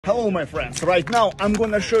Hello my friends, right now I'm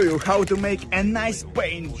gonna show you how to make a nice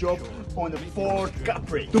paint job on the Ford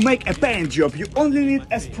Capri. To make a paint job you only need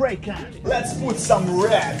a spray can. Let's put some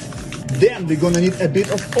red. Then we're gonna need a bit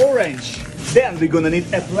of orange. Then we're gonna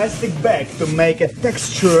need a plastic bag to make a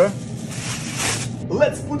texture.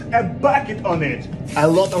 Let's put a bucket on it. A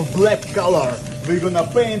lot of black color. We're gonna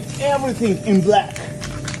paint everything in black.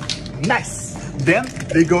 Nice! Then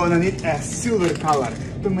we're gonna need a silver color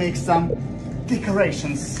to make some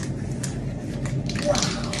decorations.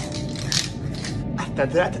 Wow. After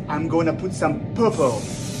that, I'm gonna put some purple.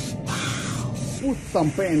 Wow. Put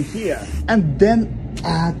some paint here and then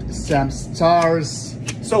add some stars.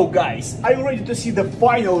 So guys, are you ready to see the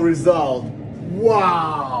final result?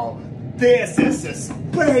 Wow! This is a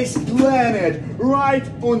space planet right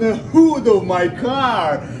on the hood of my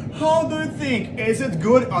car. How do you think? Is it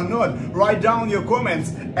good or not? Write down your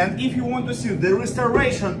comments, and if you want to see the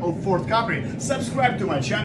restoration of Ford Capri, subscribe to my channel.